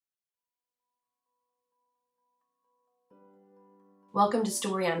Welcome to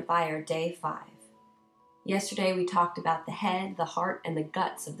Story on Fire, Day 5. Yesterday we talked about the head, the heart, and the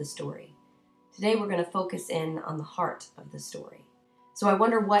guts of the story. Today we're going to focus in on the heart of the story. So I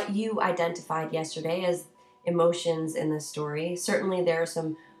wonder what you identified yesterday as emotions in the story. Certainly there are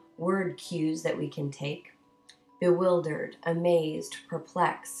some word cues that we can take. Bewildered, amazed,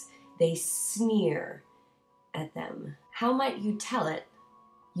 perplexed. They sneer at them. How might you tell it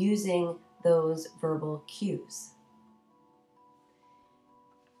using those verbal cues?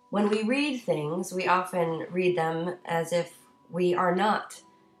 When we read things, we often read them as if we are not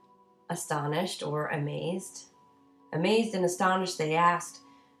astonished or amazed. Amazed and astonished, they asked,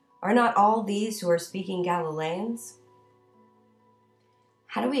 "Are not all these who are speaking Galileans?"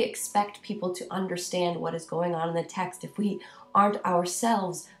 How do we expect people to understand what is going on in the text if we aren't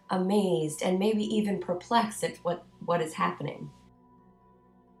ourselves amazed and maybe even perplexed at what is happening?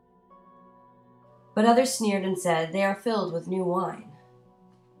 But others sneered and said, "They are filled with new wine."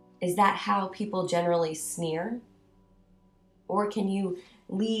 Is that how people generally sneer? Or can you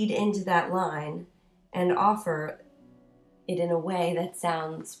lead into that line and offer it in a way that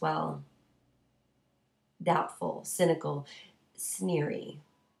sounds, well, doubtful, cynical, sneery?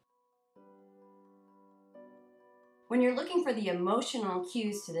 When you're looking for the emotional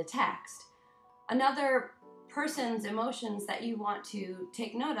cues to the text, another person's emotions that you want to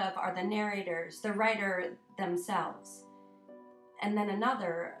take note of are the narrators, the writer themselves. And then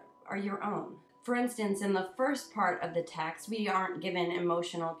another are your own. For instance, in the first part of the text, we aren't given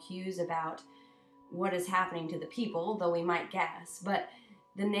emotional cues about what is happening to the people, though we might guess, but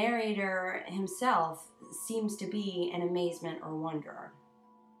the narrator himself seems to be in amazement or wonder.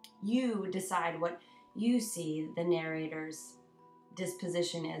 You decide what you see the narrator's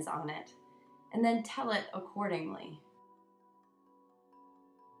disposition is on it, and then tell it accordingly.